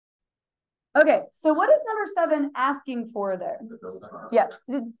Okay, so what is number 7 asking for there? Yeah.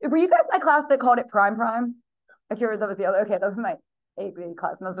 Were you guys my class that called it prime? Okay, that was the other. Okay, that was my AP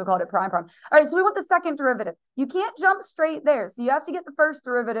class, and those who called it prime. All right, so we want the second derivative. You can't jump straight there, so you have to get the first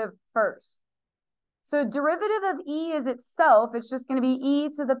derivative first. So derivative of e is itself. It's just going to be e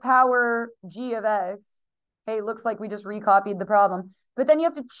to the power g of x. Hey, looks like we just recopied the problem. But then you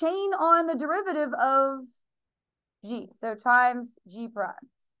have to chain on the derivative of g. So times g prime.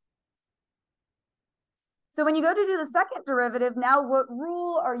 So when you go to do the second derivative, now what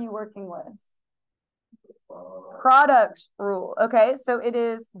rule are you working with? Product rule. Okay, so it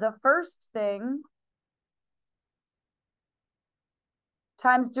is the first thing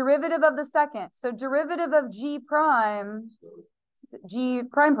times derivative of the second. So derivative of g prime, g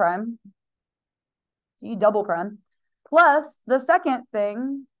prime, g double prime, plus the second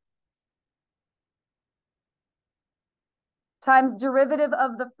thing times derivative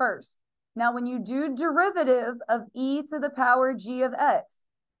of the first. Now, when you do derivative of e to the power g of x,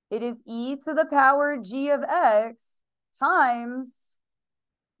 it is e to the power g of x times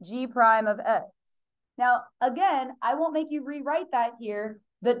g prime of x. Now, again, I won't make you rewrite that here,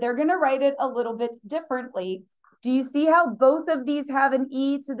 but they're going to write it a little bit differently. Do you see how both of these have an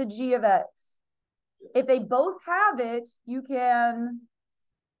e to the g of x? If they both have it, you can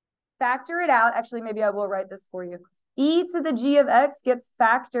factor it out. Actually, maybe I will write this for you. E to the g of x gets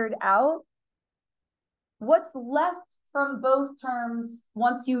factored out. What's left from both terms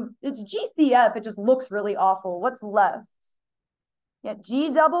once it's GCF, it just looks really awful. What's left? Yeah, g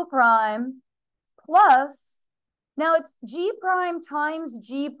double prime plus, now it's g prime times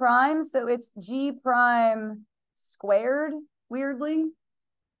g prime, so it's g prime squared, weirdly.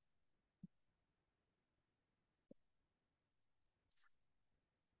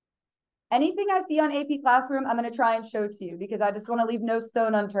 Anything I see on AP Classroom, I'm going to try and show to you because I just want to leave no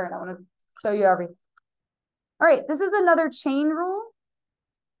stone unturned. I want to show you everything. All right, this is another chain rule.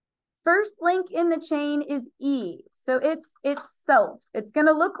 First link in the chain is E. So it's itself. It's going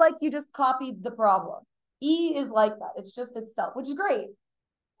to look like you just copied the problem. E is like that. It's just itself, which is great.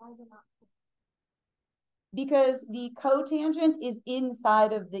 Why is it not? Because the cotangent is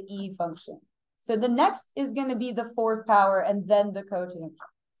inside of the E function. So the next is going to be the fourth power and then the cotangent.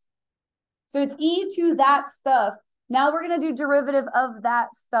 So it's e to that stuff. Now we're going to do derivative of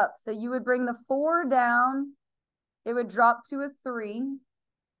that stuff. So you would bring the 4 down. It would drop to a 3.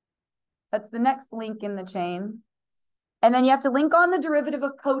 That's the next link in the chain. And then you have to link on the derivative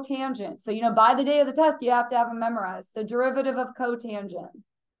of cotangent. So, by the day of the test, you have to have them memorized. So derivative of cotangent.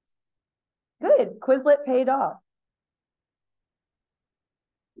 Good. Quizlet paid off.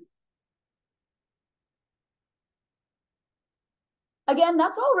 Again,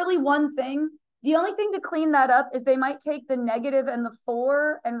 that's all really one thing. The only thing to clean that up is they might take the negative and the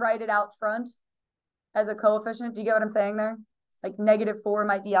 4 and write it out front as a coefficient. Do you get what I'm saying there? Like negative 4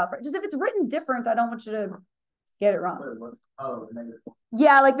 might be out front. Just if it's written different, I don't want you to get it wrong. Oh, -4.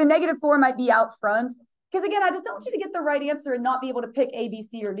 Yeah, like the negative 4 might be out front. Because again, I just don't want you to get the right answer and not be able to pick A, B,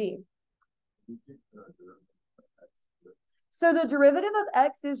 C, or D. So the derivative of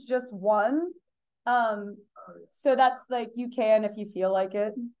x is just 1. So that's like you can if you feel like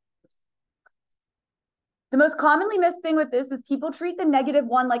it. The most commonly missed thing with this is people treat the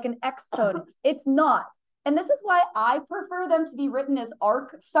 -1 like an exponent. It's not. And this is why I prefer them to be written as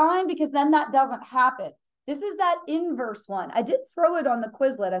arc sign, because then that doesn't happen. This is that inverse one. I did throw it on the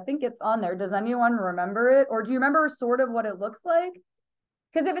Quizlet. I think it's on there. Does anyone remember it? Or do you remember sort of what it looks like?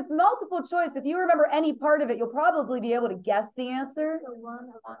 Because if it's multiple choice, if you remember any part of it, you'll probably be able to guess the answer.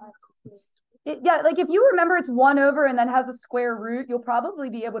 Yeah, like if you remember it's 1 over and then has a square root, you'll probably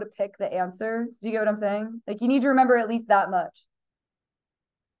be able to pick the answer. Do you get what I'm saying? Like you need to remember at least that much.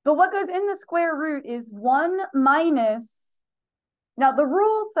 But what goes in the square root is 1 minus, now the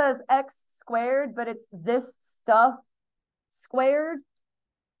rule says x squared, but it's this stuff squared.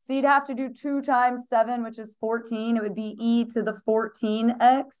 So you'd have to do 2 times 7, which is 14. It would be e to the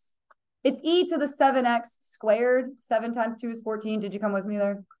 14x. It's e to the 7x squared. 7 times 2 is 14. Did you come with me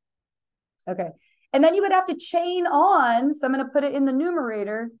there? Okay. And then you would have to chain on, so I'm going to put it in the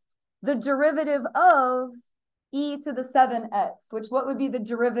numerator, the derivative of e to the 7x, which what would be the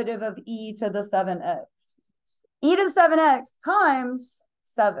derivative of e to the 7x? E to the 7x times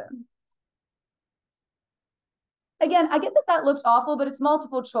 7. Again, I get that that looks awful, but it's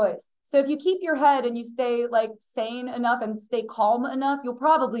multiple choice. So if you keep your head and you stay like sane enough and stay calm enough, you'll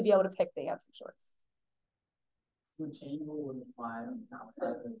probably be able to pick the answer choice.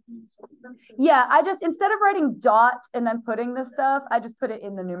 Yeah, I just, instead of writing dot and then putting this stuff, I just put it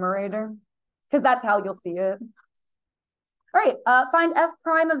in the numerator because that's how you'll see it. All right, find f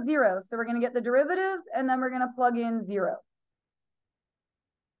prime of 0. So we're going to get the derivative, and then we're going to plug in 0.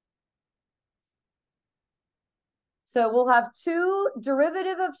 So we'll have 2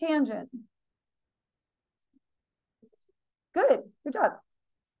 derivative of tangent. Good job.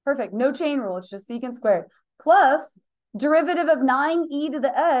 Perfect. No chain rule. It's just secant squared. Plus derivative of 9e to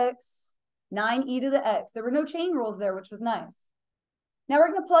the x, 9e to the x. There were no chain rules there, which was nice. Now we're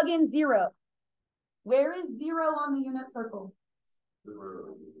going to plug in 0. Where is 0 on the unit circle?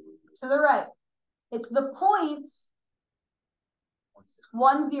 To the right. It's the point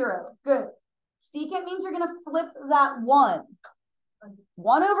 1, 0. Good. Secant means you're going to flip that 1.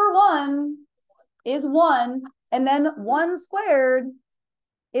 1 over 1 is 1. And then 1 squared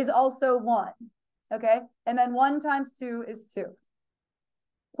is also 1. Okay? And then 1 times 2 is 2.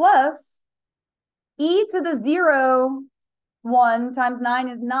 Plus e to the 0, 1 times 9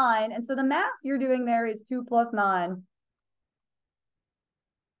 is 9. And so the math you're doing there is 2 plus 9.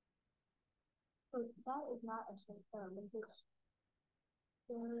 So that is not a straight linkage.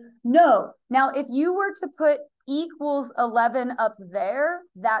 No. Now, if you were to put equals 11 up there,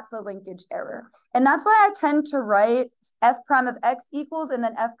 that's a linkage error. And that's why I tend to write f prime of x equals and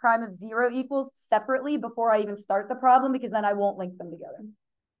then f prime of 0 equals separately before I even start the problem, because then I won't link them together.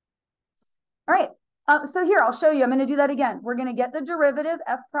 All right. So here, I'll show you. I'm going to do that again. We're going to get the derivative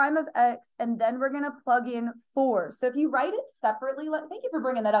f prime of x, and then we're going to plug in 4. So if you write it separately, thank you for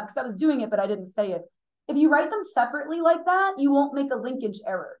bringing that up, because I was doing it, but I didn't say it. If you write them separately like that, you won't make a linkage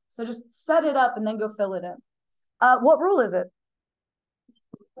error. So just set it up and then go fill it in. What rule is it?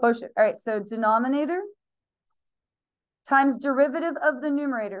 Oh, shit. All right, so denominator times derivative of the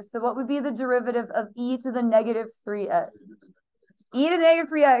numerator. So what would be the derivative of e to the negative 3x? E to the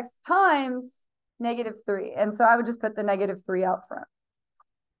negative 3x times negative 3. And so I would just put the negative 3 out front.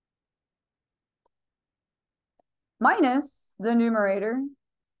 Minus the numerator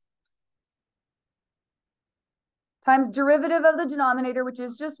times derivative of the denominator, which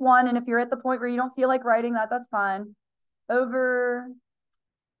is just 1. And if you're at the point where you don't feel like writing that, that's fine. Over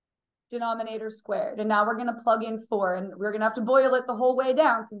denominator squared. And now we're going to plug in 4. And we're going to have to boil it the whole way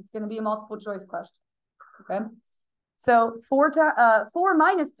down because it's going to be a multiple choice question. Okay. So 4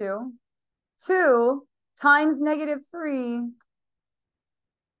 minus 2. 2 times negative 3.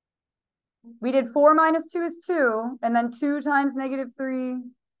 We did 4 minus 2 is 2. And then 2 times negative 3,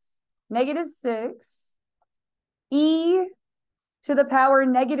 negative 6. E to the power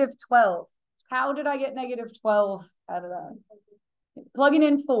negative 12. How did I get negative 12 out of that? Plugging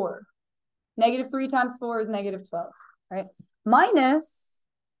in 4. Negative 3 times 4 is negative 12, right? Minus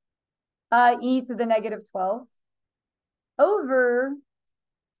e to the negative 12 over,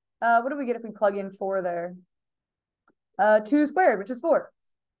 what do we get if we plug in 4 there? 2 squared, which is 4.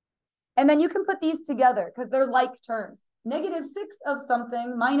 And then you can put these together because they're like terms. Negative 6 of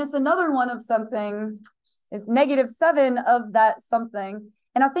something minus another one of something is negative 7 of that something.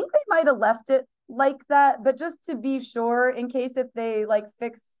 And I think they might have left it like that, but just to be sure, in case if they like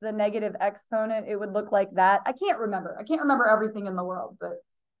fix the negative exponent, it would look like that. I can't remember everything in the world, but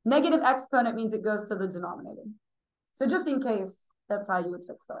negative exponent means it goes to the denominator. So just in case, that's how you would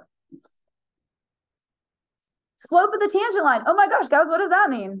fix that. Slope of the tangent line. Oh my gosh, guys, what does that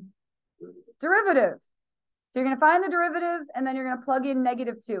mean? Derivative. So you're going to find the derivative, and then you're going to plug in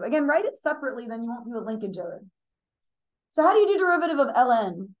negative 2. Again, write it separately, then you won't do a linkage error. So how do you do derivative of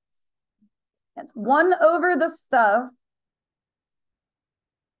ln? It's 1 over the stuff.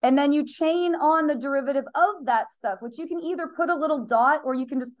 And then you chain on the derivative of that stuff, which you can either put a little dot or you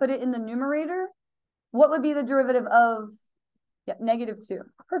can just put it in the numerator. What would be the derivative of negative 2?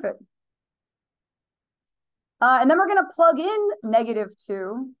 Perfect. And then we're going to plug in negative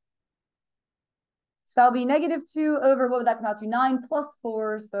 2. So that'll be negative 2 over, what would that come out to? 9 plus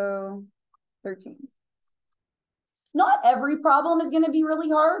 4, so 13. Not every problem is going to be really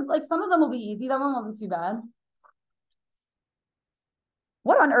hard. Like some of them will be easy. That one wasn't too bad.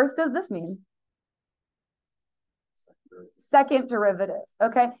 What on earth does this mean? Second derivative,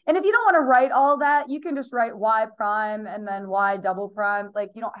 okay? And if you don't want to write all that, you can just write y prime and then y double prime.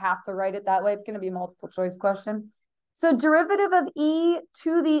 Like you don't have to write it that way. It's going to be a multiple choice question. So derivative of e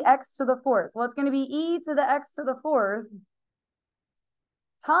to the x to the 4th. Well, it's going to be e to the x to the 4th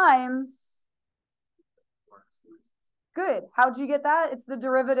times. Good. How'd you get that? It's the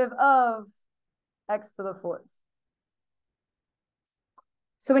derivative of x to the 4th.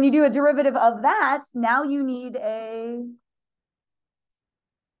 So when you do a derivative of that, now you need a,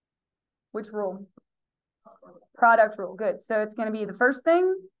 which rule? Product rule. Good. So it's going to be the first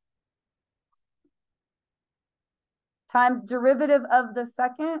thing times derivative of the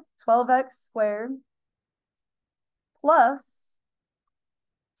second, 12x squared, plus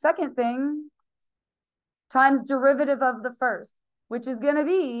second thing times derivative of the first, which is going to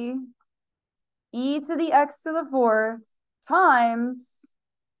be e to the x to the fourth times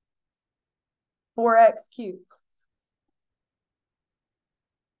 4x cubed.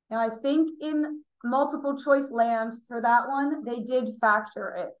 Now, I think in multiple choice land for that one, they did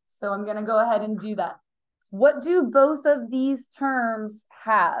factor it. So I'm going to go ahead and do that. What do both of these terms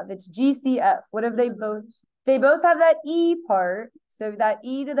have? It's GCF. What have they both? They both have that e part. So that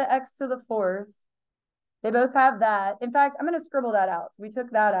e to the x to the fourth. They both have that. In fact, I'm going to scribble that out. So we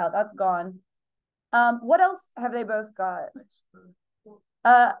took that out. That's gone. What else have they both got?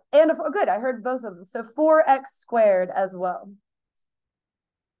 Good. I heard both of them. So 4x squared as well.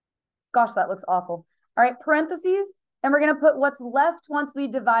 Gosh, that looks awful. All right, parentheses. And we're going to put what's left once we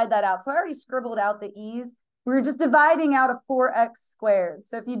divide that out. So I already scribbled out the e's. We were just dividing out a 4x squared.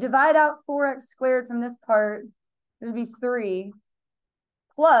 So if you divide out 4x squared from this part, there's going to be 3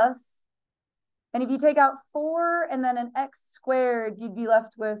 plus, and if you take out 4 and then an x squared, you'd be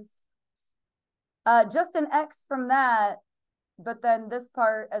left with just an x from that, but then this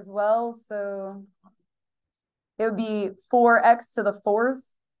part as well. So it would be 4x to the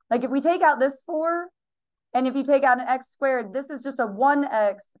fourth. Like if we take out this 4, and if you take out an x squared, this is just a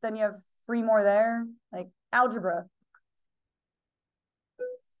 1x, but then you have 3 more there, like algebra.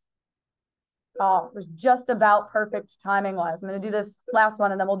 Oh, it was just about perfect timing-wise. I'm going to do this last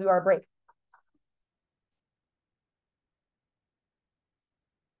one, and then we'll do our break.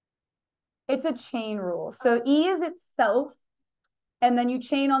 It's a chain rule. So E is itself, and then you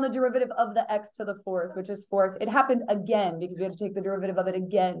chain on the derivative of the x to the fourth, which is fourth. It happened again because we had to take the derivative of it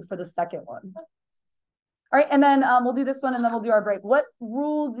again for the second one. All right, and then we'll do this one, and then we'll do our break. What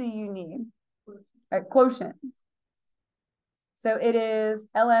rule do you need? All right, quotient. So it is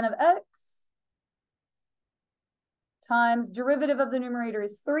ln of x times derivative of the numerator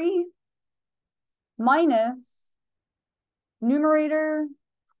is 3 minus numerator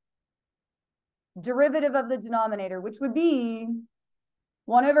derivative of the denominator, which would be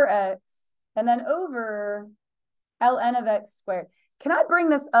 1 over x, and then over ln of x squared. Can I bring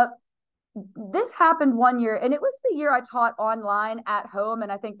this up? This happened one year, and it was the year I taught online at home,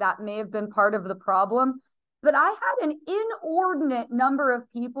 and I think that may have been part of the problem. But I had an inordinate number of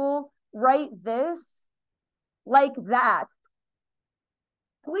people write this like that.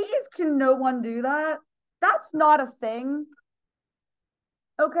 Please, can no one do that? That's not a thing.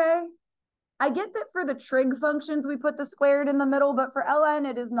 Okay? I get that for the trig functions, we put the squared in the middle, but for ln,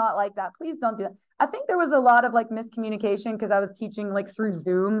 it is not like that. Please don't do that. I think there was a lot of like miscommunication because I was teaching like through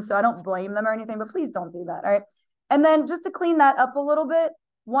Zoom, so I don't blame them or anything, but please don't do that, all right? And then just to clean that up a little bit,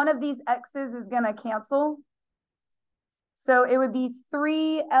 one of these x's is going to cancel. So it would be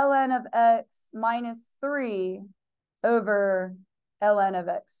 3 ln of x minus 3 over ln of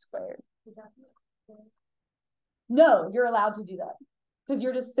x squared. No, you're allowed to do that, because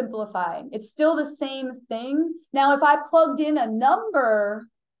you're just simplifying. It's still the same thing. Now, if I plugged in a number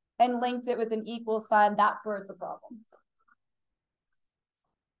and linked it with an equal sign, that's where it's a problem.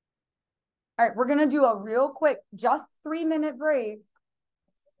 All right, we're going to do a real quick, just 3-minute break.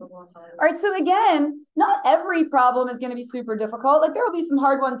 All right, so again, not every problem is going to be super difficult. Like there will be some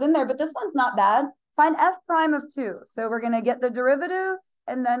hard ones in there, but this one's not bad. Find f prime of 2. So we're going to get the derivative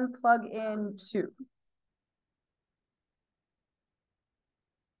and then plug in 2.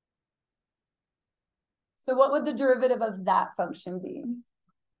 So what would the derivative of that function be?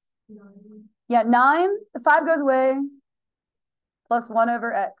 9. Yeah, 9. The 5 goes away. Plus 1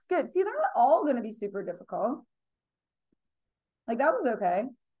 over x. Good. See, they're not all going to be super difficult. Like that was okay.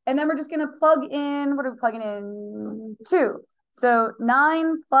 And then we're just going to plug in, what are we plugging in? 2. So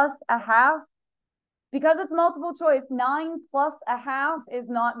 9 plus a half. Because it's multiple choice, 9 plus a half is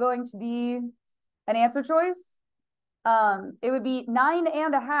not going to be an answer choice. It would be 9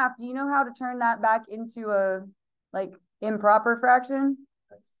 and a half. Do you know how to turn that back into a like improper fraction?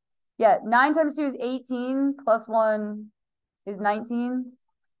 Yeah, 9 times 2 is 18 plus 1 is 19.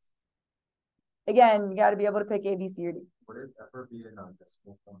 Again, you got to be able to pick A, B, C, or D. Would it ever be in a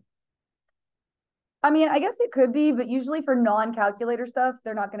decimal form? I mean, I guess it could be, but usually for non-calculator stuff,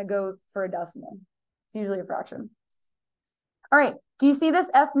 they're not going to go for a decimal. It's usually a fraction. All right. Do you see this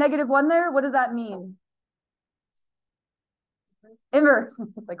f negative 1 there? What does that mean? Inverse,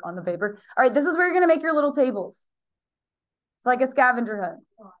 like on the paper. All right, this is where you're going to make your little tables. It's like a scavenger hunt.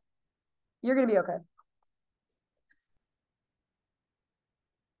 You're going to be okay.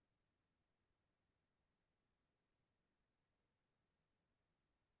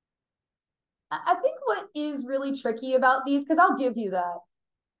 I think what is really tricky about these, because I'll give you that,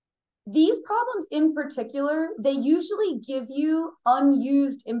 These problems in particular, they usually give you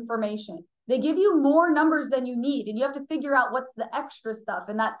unused information. They give you more numbers than you need, and you have to figure out what's the extra stuff,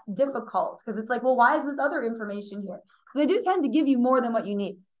 and that's difficult because it's like, well, why is this other information here? So they do tend to give you more than what you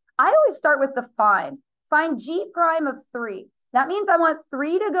need. I always start with the find. Find G prime of 3. That means I want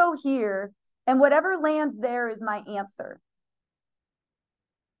 3 to go here, and whatever lands there is my answer.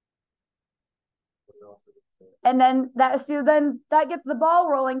 And then that gets the ball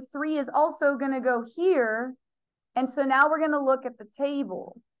rolling. 3 is also going to go here. And so now we're going to look at the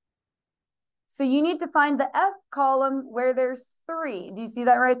table. So you need to find the F column where there's 3. Do you see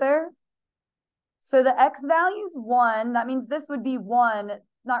that right there? So the X value is 1. That means this would be 1.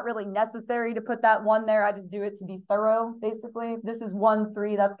 Not really necessary to put that 1 there. I just do it to be thorough, basically. This is 1,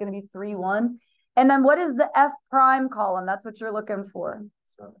 3. That's going to be 3, 1. And then what is the F prime column? That's what you're looking for.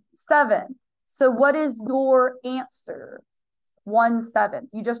 7. So what is your answer? 1/7.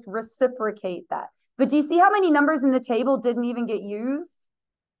 You just reciprocate that. But do you see how many numbers in the table didn't even get used?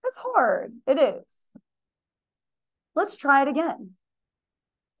 That's hard. It is. Let's try it again.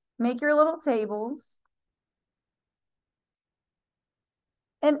 Make your little tables.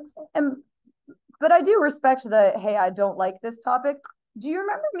 But I do respect the, hey, I don't like this topic. Do you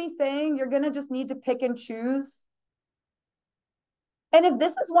remember me saying you're going to just need to pick and choose? And if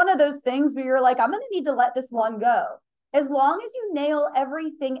this is one of those things where you're like, I'm going to need to let this one go, as long as you nail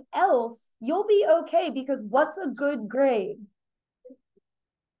everything else, you'll be okay, because what's a good grade?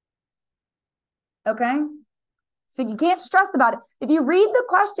 Okay? So you can't stress about it. If you read the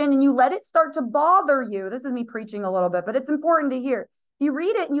question and you let it start to bother you, this is me preaching a little bit, but it's important to hear. If you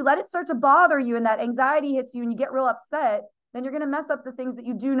read it and you let it start to bother you and that anxiety hits you and you get real upset, then you're going to mess up the things that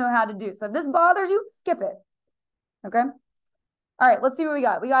you do know how to do. So if this bothers you, skip it. Okay? All right, let's see what we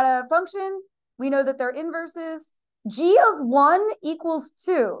got. We got a function. We know that they're inverses. G of 1 equals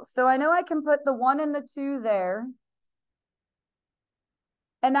 2. So I know I can put the 1 and the 2 there.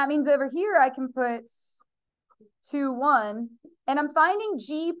 And that means over here I can put 2, 1. And I'm finding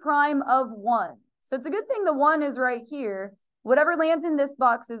G prime of 1. So it's a good thing the 1 is right here. Whatever lands in this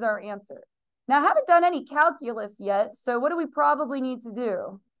box is our answer. Now, I haven't done any calculus yet. So what do we probably need to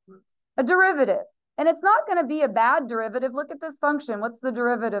do? A derivative. And it's not going to be a bad derivative. Look at this function. What's the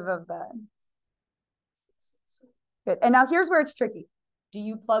derivative of that? Good. And now here's where it's tricky. Do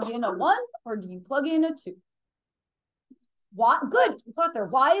you plug in a 1 or do you plug in a 2? Why? Good. Got there.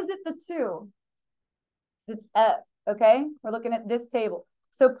 Why is it the 2? It's F. Okay. We're looking at this table.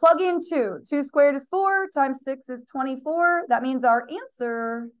 So plug in 2. 2 squared is 4 times 6 is 24. That means our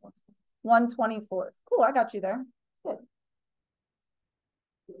answer 1/24. Cool. I got you there. Good.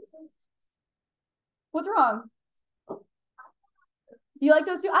 What's wrong? You like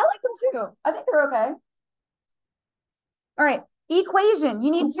those two? I like them too. I think they're okay. All right. Equation.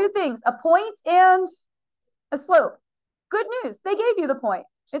 You need 2 things, a point and a slope. Good news. They gave you the point.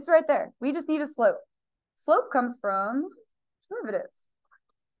 It's right there. We just need a slope. Slope comes from derivative.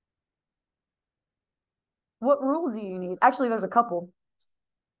 What rules do you need? Actually, there's a couple.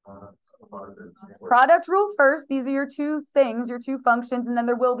 Product rule first. These are your 2 things, your 2 functions, and then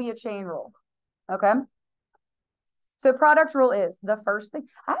there will be a chain rule. Okay. So product rule is the first thing.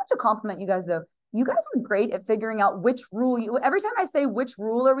 I have to compliment you guys though. You guys are great at figuring out which rule every time I say which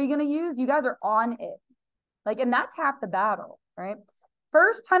rule are we going to use, you guys are on it. Like, and that's half the battle, right?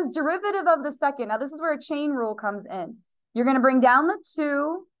 First times derivative of the second. Now this is where a chain rule comes in. You're going to bring down the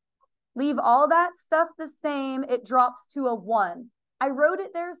 2, leave all that stuff the same. It drops to a 1. I wrote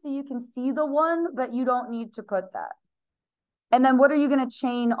it there so you can see the 1, but you don't need to put that. And then what are you going to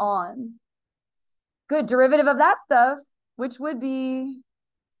chain on? Good. Derivative of that stuff, which would be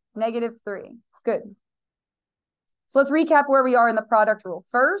 -3. Good. So let's recap where we are in the product rule.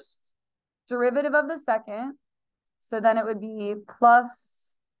 First, derivative of the second. So then it would be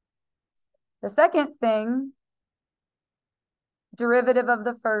plus the second thing, derivative of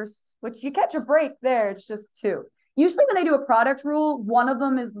the first, which you catch a break there. It's just 2. Usually when they do a product rule, one of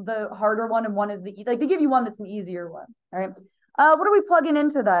them is the harder one and one is the, like they give you one that's an easier one. All right. What are we plugging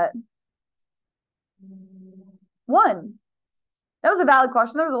into that? 1. That was a valid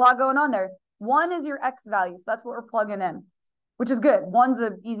question. There was a lot going on there. 1 is your X value. So that's what we're plugging in, which is good. 1's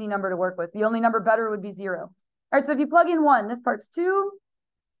an easy number to work with. The only number better would be 0. All right. So if you plug in 1, this part's 2.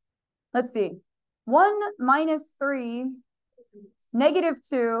 Let's see. 1 minus 3,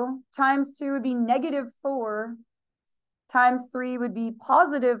 -2 times 2 would be -4 times 3 would be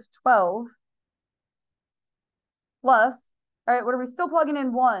 +12 plus, all right, what are we still plugging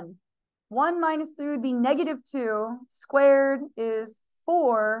in? 1. 1 minus 3 would be -2. Squared is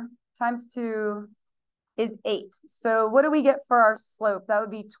 4 times 2 is 8. So what do we get for our slope? That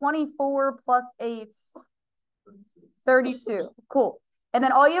would be 24 plus 8, 32. Cool. And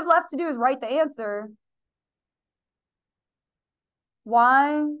then all you have left to do is write the answer.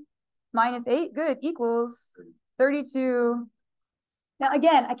 Y minus 8, good, equals 32. Now,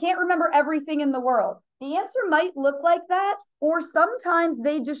 again, I can't remember everything in the world. The answer might look like that, or sometimes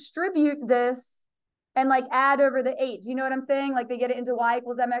they distribute this and like add over the 8. Do you know what I'm saying? Like they get it into y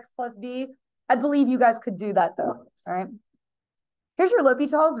equals mx plus b. I believe you guys could do that though. All right. Here's your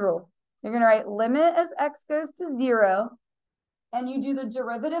L'Hopital's rule. You're going to write limit as x goes to 0. And you do the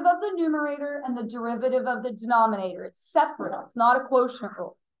derivative of the numerator and the derivative of the denominator. It's separate. It's not a quotient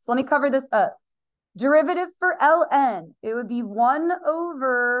rule. So let me cover this up. Derivative for ln, it would be 1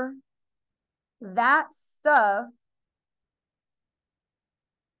 over that stuff.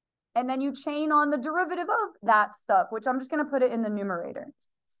 And then you chain on the derivative of that stuff, which I'm just going to put it in the numerator.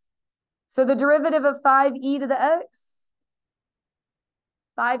 So the derivative of 5e to the x,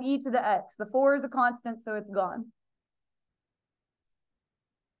 5e to the x. The 4 is a constant, so it's gone.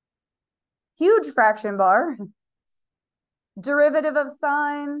 Huge fraction bar. Derivative of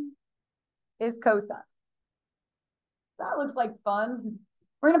sine is cosine. That looks like fun.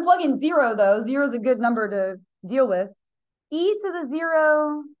 We're going to plug in 0, though. 0 is a good number to deal with. E to the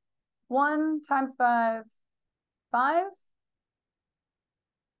 0, 1 times 5, 5.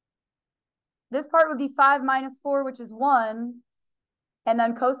 This part would be 5 minus 4, which is 1. And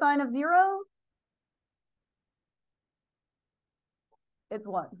then cosine of 0, it's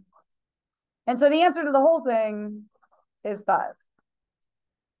 1. And so the answer to the whole thing is 5.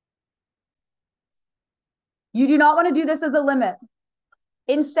 You do not want to do this as a limit.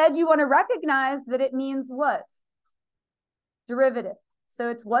 Instead, you want to recognize that it means what? Derivative. So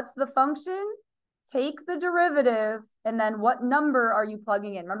it's what's the function? Take the derivative, and then what number are you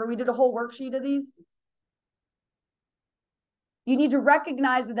plugging in? Remember, we did a whole worksheet of these? You need to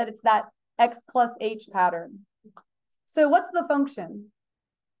recognize that it's that x plus h pattern. So what's the function?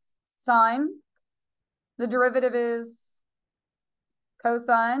 Sine. The derivative is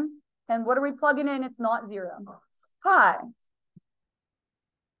cosine. And what are we plugging in? It's not 0. Pi.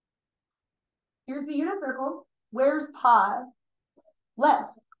 Here's the unit circle. Where's pi?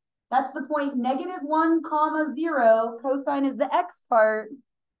 Left. That's the point -1, 0. Cosine is the x part.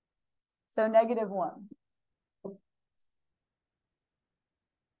 So -1.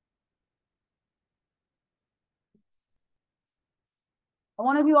 I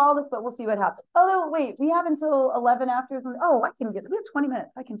want to do all this, but we'll see what happens. Oh, no, wait, we have until 11 after. Oh, we have 20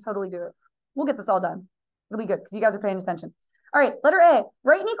 minutes. I can totally do it. We'll get this all done. It'll be good because you guys are paying attention. All right, letter A,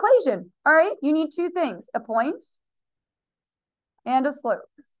 write an equation. All right, you need 2 things, a point and a slope.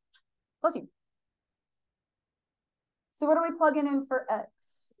 Bless you. So what are we plugging in for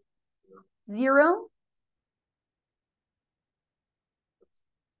x? 0.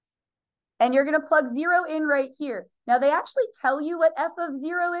 And you're going to plug 0 in right here. Now, they actually tell you what f of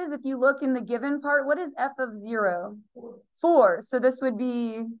 0 is. If you look in the given part, what is f of 0? 4. So this would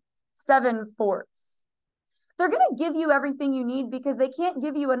be 7/4. They're going to give you everything you need because they can't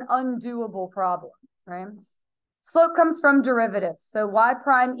give you an undoable problem, right? Slope comes from derivative. So y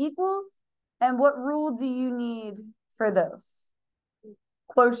prime equals, and what rule do you need for those?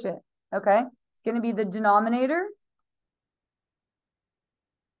 Quotient, okay? It's going to be the denominator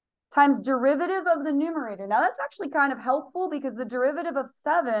times derivative of the numerator. Now, that's actually kind of helpful because the derivative of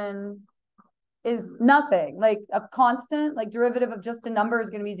 7 is nothing. Like a constant, like derivative of just a number is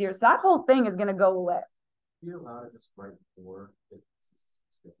going to be 0. So that whole thing is going to go away. You allowed to just write 4.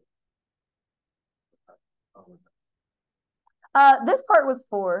 This part was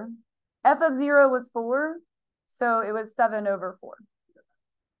 4. F of 0 was 4. So it was 7/4.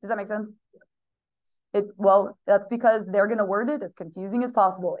 Does that make sense? Well, that's because they're going to word it as confusing as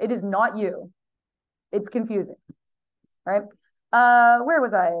possible. It is not you. It's confusing, right? Where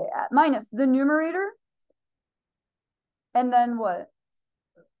was I at? Minus the numerator. And then what?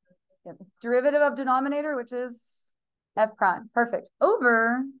 Yep. Derivative of denominator, which is f prime. Perfect.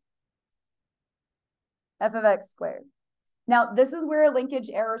 Over f of x squared. Now, this is where a linkage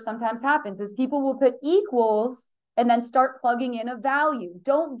error sometimes happens, is people will put equals and then start plugging in a value.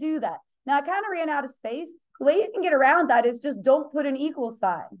 Don't do that. Now, I kind of ran out of space. The way you can get around that is just don't put an equal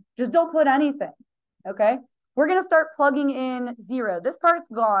sign. Just don't put anything, okay? We're going to start plugging in 0. This part's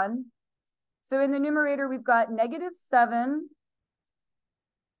gone. So in the numerator, we've got -7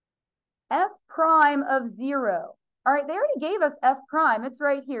 f prime of 0. All right, they already gave us f prime. It's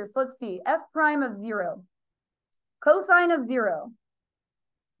right here. So let's see. F prime of 0. Cosine of 0.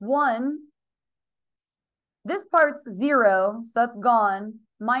 1. This part's 0, so that's gone.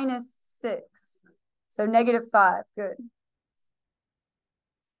 -6. So -5, good.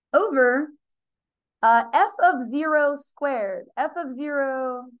 Over f of 0 squared. F of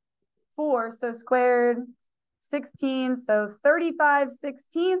 0, 4, so squared, 16, so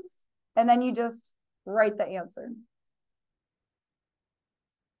 35/16, and then you just write the answer.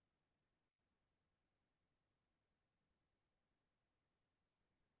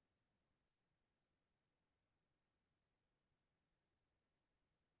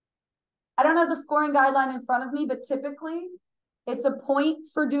 I don't have the scoring guideline in front of me, but typically it's a point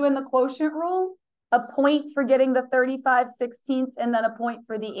for doing the quotient rule, a point for getting the 35/16, and then a point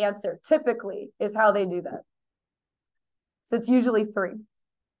for the answer. Typically is how they do that. So it's usually 3.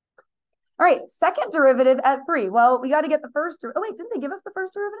 All right, second derivative at 3. Well, we got to get the first. Oh, wait, didn't they give us the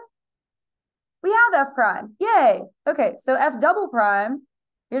first derivative? We have f prime. Yay. Okay, so f double prime,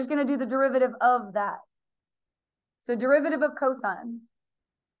 you're just going to do the derivative of that. So derivative of cosine.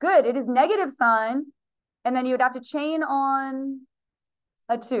 Good, it is negative sign, and then you would have to chain on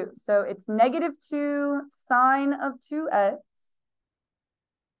a 2. So it's -2 sine of 2x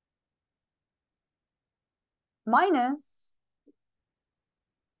minus,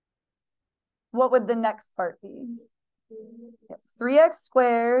 what would the next part be? 3x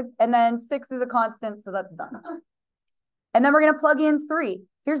squared, and then 6 is a constant, so that's done. And then we're going to plug in 3.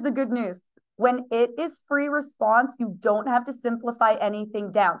 Here's the good news. When it is free response, you don't have to simplify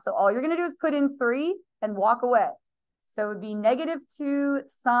anything down. So all you're going to do is put in 3 and walk away. So it would be -2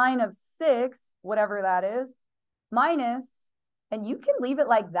 sine of 6, whatever that is, minus, and you can leave it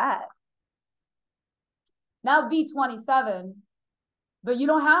like that. Now it'd be 27, but you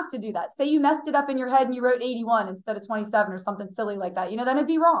don't have to do that. Say you messed it up in your head and you wrote 81 instead of 27 or something silly like that. Then it'd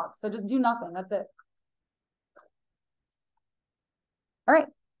be wrong. So just do nothing. That's it. All right.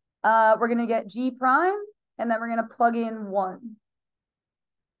 We're going to get g prime, and then we're going to plug in 1.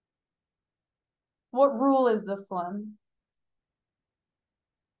 What rule is this one?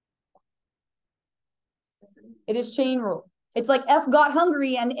 It is chain rule. It's like f got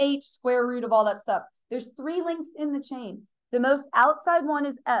hungry and ate square root of all that stuff. There's 3 links in the chain. The most outside one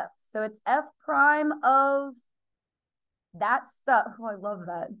is f. So it's f prime of that stuff. Oh, I love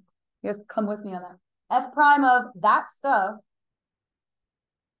that. You guys come with me on that. F prime of that stuff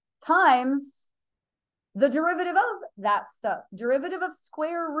times the derivative of that stuff. Derivative of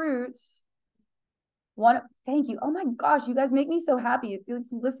square root 1. Thank you. Oh my gosh, you guys make me so happy. If you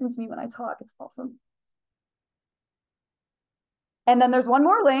listen to me when I talk, it's awesome. And then there's one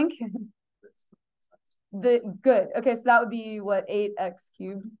more link. Good. Okay, so that would be what, 8x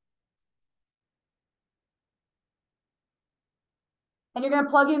cubed. And you're going to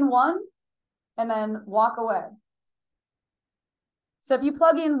plug in 1 and then walk away. So if you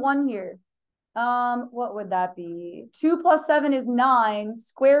plug in 1 here, what would that be? 2 plus 7 is 9.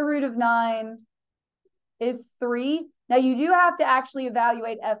 Square root of 9 is 3. Now you do have to actually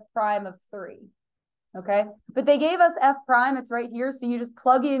evaluate f prime of 3. Okay, but they gave us f prime. It's right here. So you just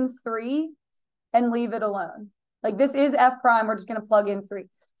plug in 3 and leave it alone. Like this is f prime. We're just going to plug in 3.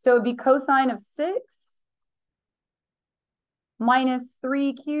 So it would be cosine of 6 minus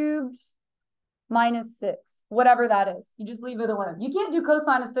 3 cubed minus 6, whatever that is. You just leave it alone. You can't do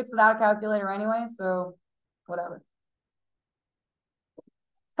cosine of 6 without a calculator anyway, so whatever.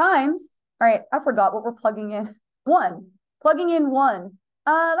 Times, all right, I forgot what we're plugging in. 1. Plugging in 1.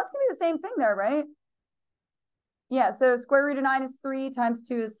 That's going to be the same thing there, right? Yeah, so square root of 9 is 3, times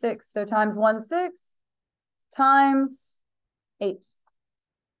 2 is 6. So times 1, 6, times 8.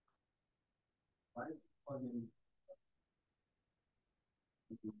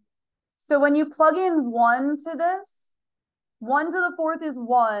 So when you plug in 1 to this, 1 to the 4th is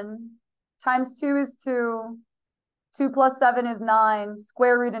 1, times 2 is 2, 2 plus 7 is 9,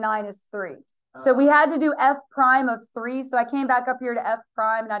 square root of 9 is 3. So we had to do f prime of 3, so I came back up here to f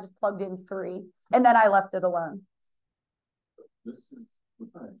prime, and I just plugged in 3, and then I left it alone. This is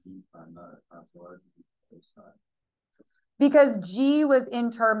what kind of g prime, not a constant cosine. Because g was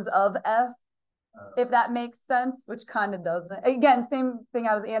in terms of f, if that makes sense, which kind of doesn't. Again, same thing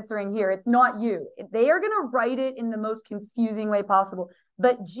I was answering here. It's not you. They are going to write it in the most confusing way possible.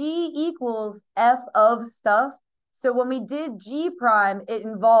 But g equals f of stuff. So when we did g prime, it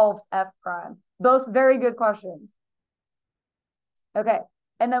involved f prime. Both very good questions. Okay.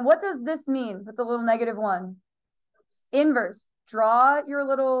 And then what does this mean with the little -1? Inverse. Draw your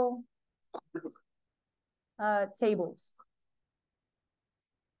little tables.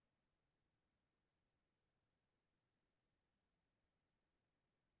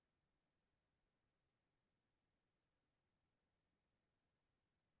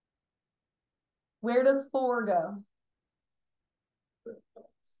 Where does 4 go?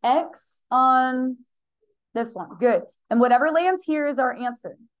 X on This one, good. And whatever lands here is our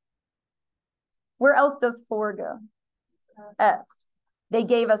answer. Where else does 4 go? F. They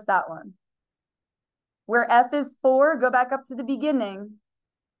gave us that one. Where F is 4, go back up to the beginning.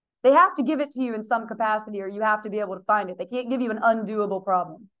 They have to give it to you in some capacity, or you have to be able to find it. They can't give you an undoable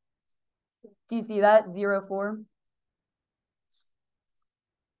problem. Do you see that? 0, 4.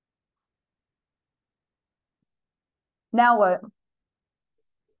 Now what?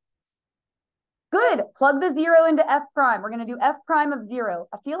 Good. Plug the 0 into F prime. We're going to do F prime of 0.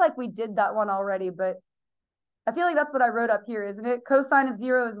 I feel like we did that one already, but I feel like that's what I wrote up here, isn't it? Cosine of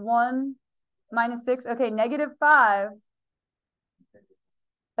 0 is 1 minus 6. Okay, -5.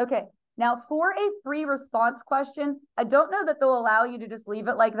 Okay, now for a free response question, I don't know that they'll allow you to just leave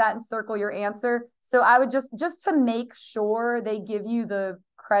it like that and circle your answer. So I would just to make sure they give you the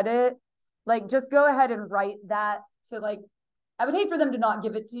credit, like just go ahead and write that to like, I would hate for them to not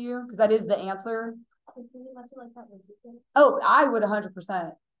give it to you because that is the answer. Oh, I would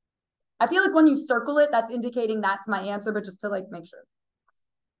 100%. I feel like when you circle it, that's indicating that's my answer, but just to like make sure.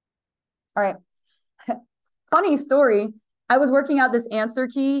 All right. Funny story. I was working out this answer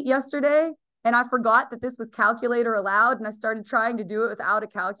key yesterday and I forgot that this was calculator allowed. And I started trying to do it without a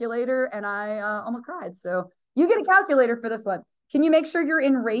calculator and I almost cried. So you get a calculator for this one. Can you make sure you're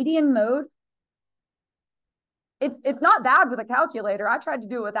in radian mode? It's not bad with a calculator. I tried to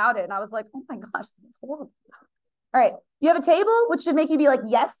do it without it and I was like, oh my gosh, this is horrible. All right, you have a table, which should make you be like,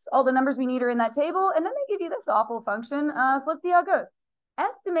 yes, all the numbers we need are in that table. And then they give you this awful function. So let's see how it goes.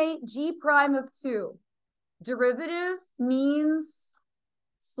 Estimate G prime of 2. Derivative means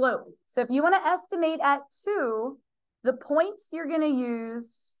slope. So if you want to estimate at 2, the points you're going to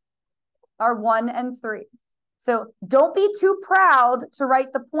use are 1 and 3. So don't be too proud to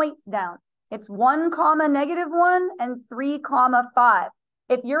write the points down. It's 1, -1 and 3, 5.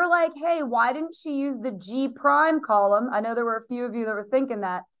 If you're like, hey, why didn't she use the G prime column? I know there were a few of you that were thinking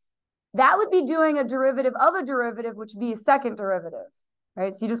that. That would be doing a derivative of a derivative, which would be a second derivative,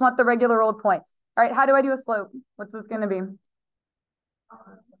 right? So you just want the regular old points. All right, how do I do a slope? What's this going to be?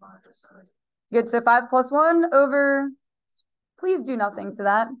 Good, so 5 plus 1 over, please do nothing to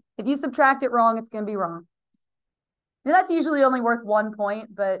that. If you subtract it wrong, it's going to be wrong. Now that's usually only worth 1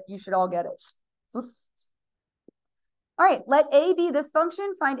 point, but you should all get it. Oops. All right, let A be this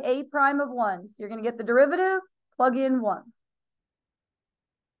function, find A prime of 1. So you're going to get the derivative, plug in 1.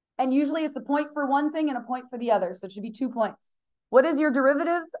 And usually it's a point for one thing and a point for the other, so it should be 2 points. What is your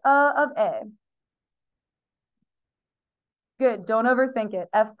derivative of A? Good, don't overthink it.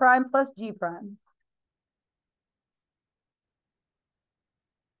 F prime plus G prime.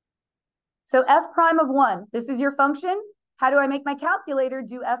 So F prime of 1, this is your function. How do I make my calculator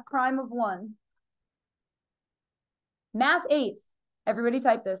do F prime of 1? Math 8, everybody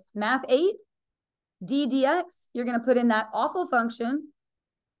type this. Math 8, d dx, you're going to put in that awful function.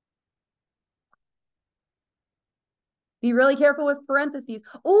 Be really careful with parentheses.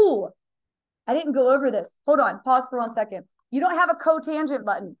 Oh, I didn't go over this. Hold on, pause for 1 second. You don't have a cotangent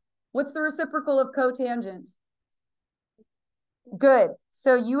button. What's the reciprocal of cotangent? Good.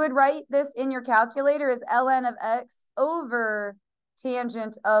 So you would write this in your calculator as ln of x over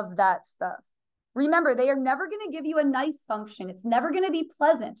tangent of that stuff. Remember, they are never going to give you a nice function. It's never going to be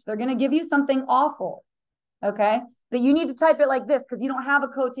pleasant. They're going to give you something awful. Okay? But you need to type it like this because you don't have a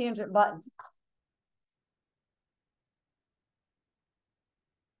cotangent button.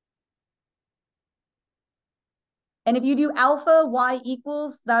 And if you do alpha y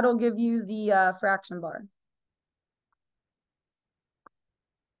equals, that'll give you the fraction bar.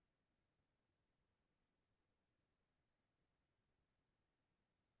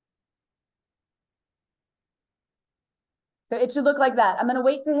 So it should look like that. I'm going to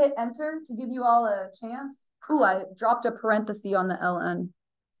wait to hit enter to give you all a chance. Ooh, I dropped a parenthesis on the ln.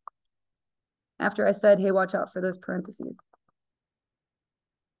 After I said, hey, watch out for those parentheses.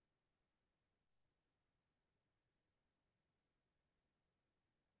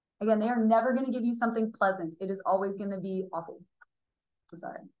 Again, they are never going to give you something pleasant. It is always going to be awful. I'm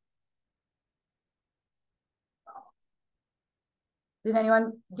sorry. Did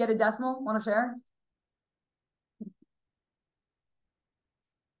anyone get a decimal? Want to share?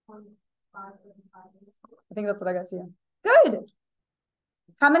 I think that's what I got too. Good.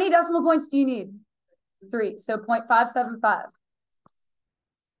 How many decimal points do you need? 3. So 0.575.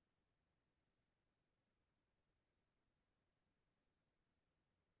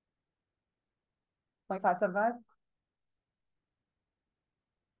 .575.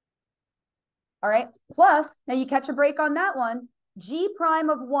 All right. Plus, now you catch a break on that one. G prime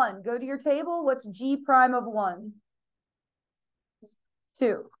of 1. Go to your table. What's G prime of 1?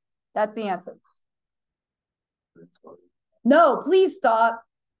 2. That's the answer. No, please stop.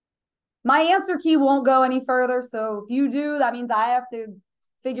 My answer key won't go any further. So if you do, that means I have to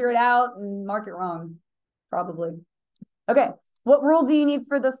figure it out and mark it wrong. Probably. Okay. What rule do you need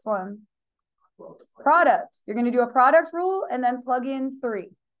for this one? Product. You're going to do a product rule and then plug in 3.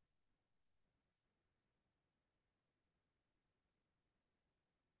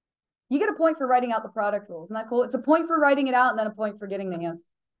 You get a point for writing out the product rule. Isn't that cool? It's a point for writing it out and then a point for getting the answer.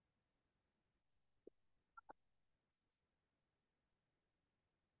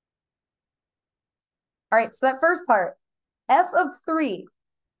 All right, so that first part, f of 3.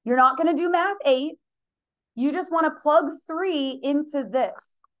 You're not going to do math 8. You just want to plug 3 into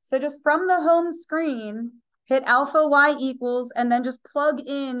this. So just from the home screen, hit alpha y equals, and then just plug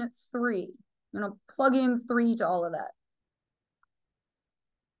in 3. Plug in 3 to all of that.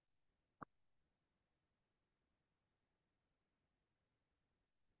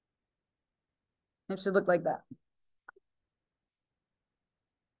 It should look like that.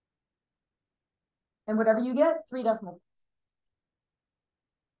 And whatever you get, 3 decimal points.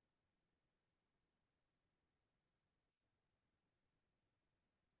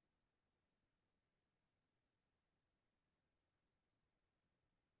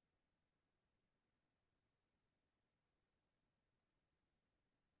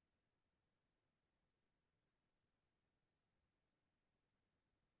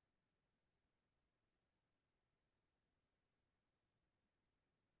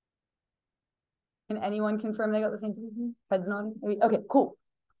 Can anyone confirm they got the same thing? Heads nodding? Okay, cool.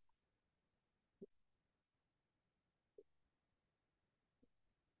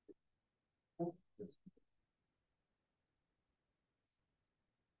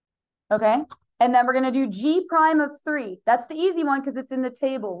 Okay, and then we're going to do g prime of 3. That's the easy one because it's in the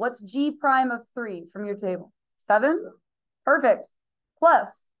table. What's g prime of 3 from your table? 7? Perfect.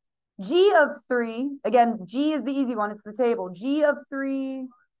 Plus g of 3. Again, g is the easy one. It's the table. G of 3,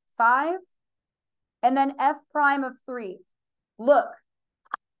 5. And then f prime of 3. Look,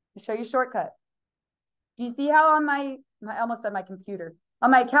 I'll show you a shortcut. Do you see how on I almost said my computer. On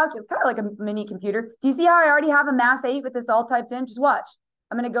my calculator, it's kind of like a mini computer. Do you see how I already have a math 8 with this all typed in? Just watch.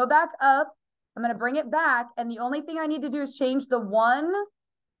 I'm going to go back up. I'm going to bring it back. And the only thing I need to do is change the 1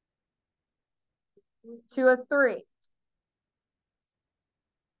 to a 3.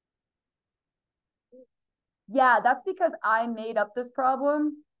 Yeah, that's because I made up this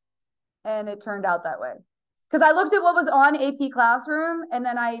problem and it turned out that way. Because I looked at what was on AP Classroom and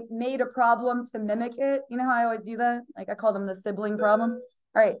then I made a problem to mimic it. You know how I always do that? Like I call them the sibling problem.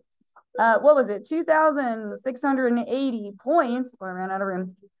 All right. What was it? 2,680 points. Oh, I ran out of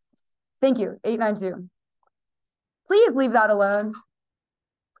room. Thank you. 892. Please leave that alone.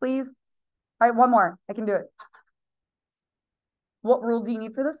 Please. All right, one more. I can do it. What rule do you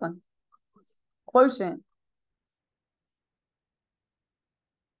need for this one? Quotient.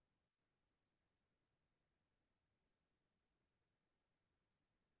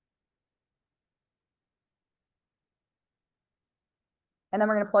 And then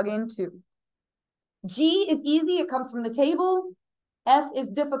we're going to plug in 2. G is easy. It comes from the table. F is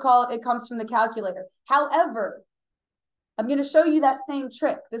difficult. It comes from the calculator. However, I'm going to show you that same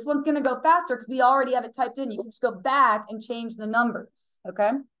trick. This one's going to go faster because we already have it typed in. You can just go back and change the numbers.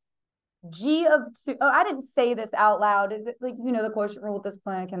 Okay. G of 2. Oh, I didn't say this out loud. Is it like, the quotient rule at this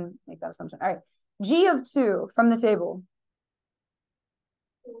point? I can make that assumption. All right. G of 2 from the table.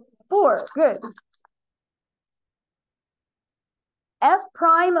 4. Good. F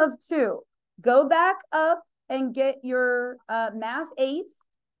prime of 2. Go back up and get your math 8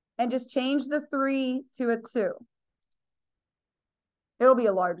 and just change the 3 to a 2. It'll be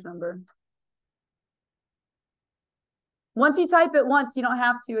a large number. Once you type it once, you don't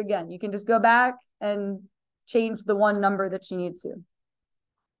have to again. You can just go back and change the one number that you need to.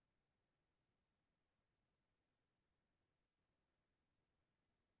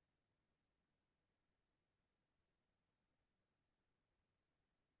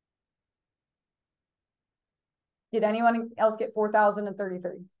 Did anyone else get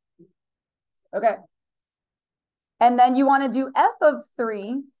 4,033? Okay. And then you want to do f of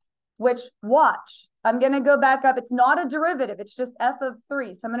 3, which, watch, I'm going to go back up. It's not a derivative. It's just f of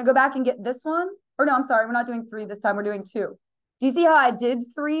 3. So I'm going to go back and get this one. Or no, I'm sorry. We're not doing 3 this time. We're doing 2. Do you see how I did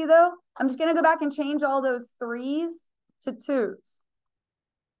 3, though? I'm just going to go back and change all those 3s to 2s. That's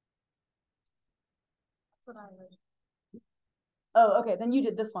what I heard. Oh, okay. Then you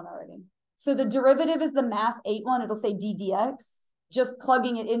did this one already. So the derivative is the math 8 one. It'll say d dx. Just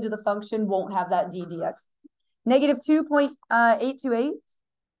plugging it into the function won't have that d dx. Negative 2.828.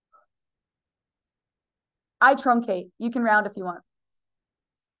 I truncate. You can round if you want.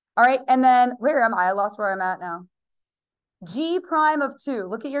 All right, and then where am I? I lost where I'm at now. G prime of 2.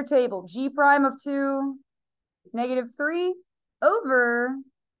 Look at your table. G prime of 2, -3 over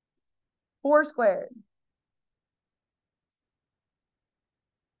 4 squared.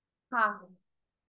 Ha.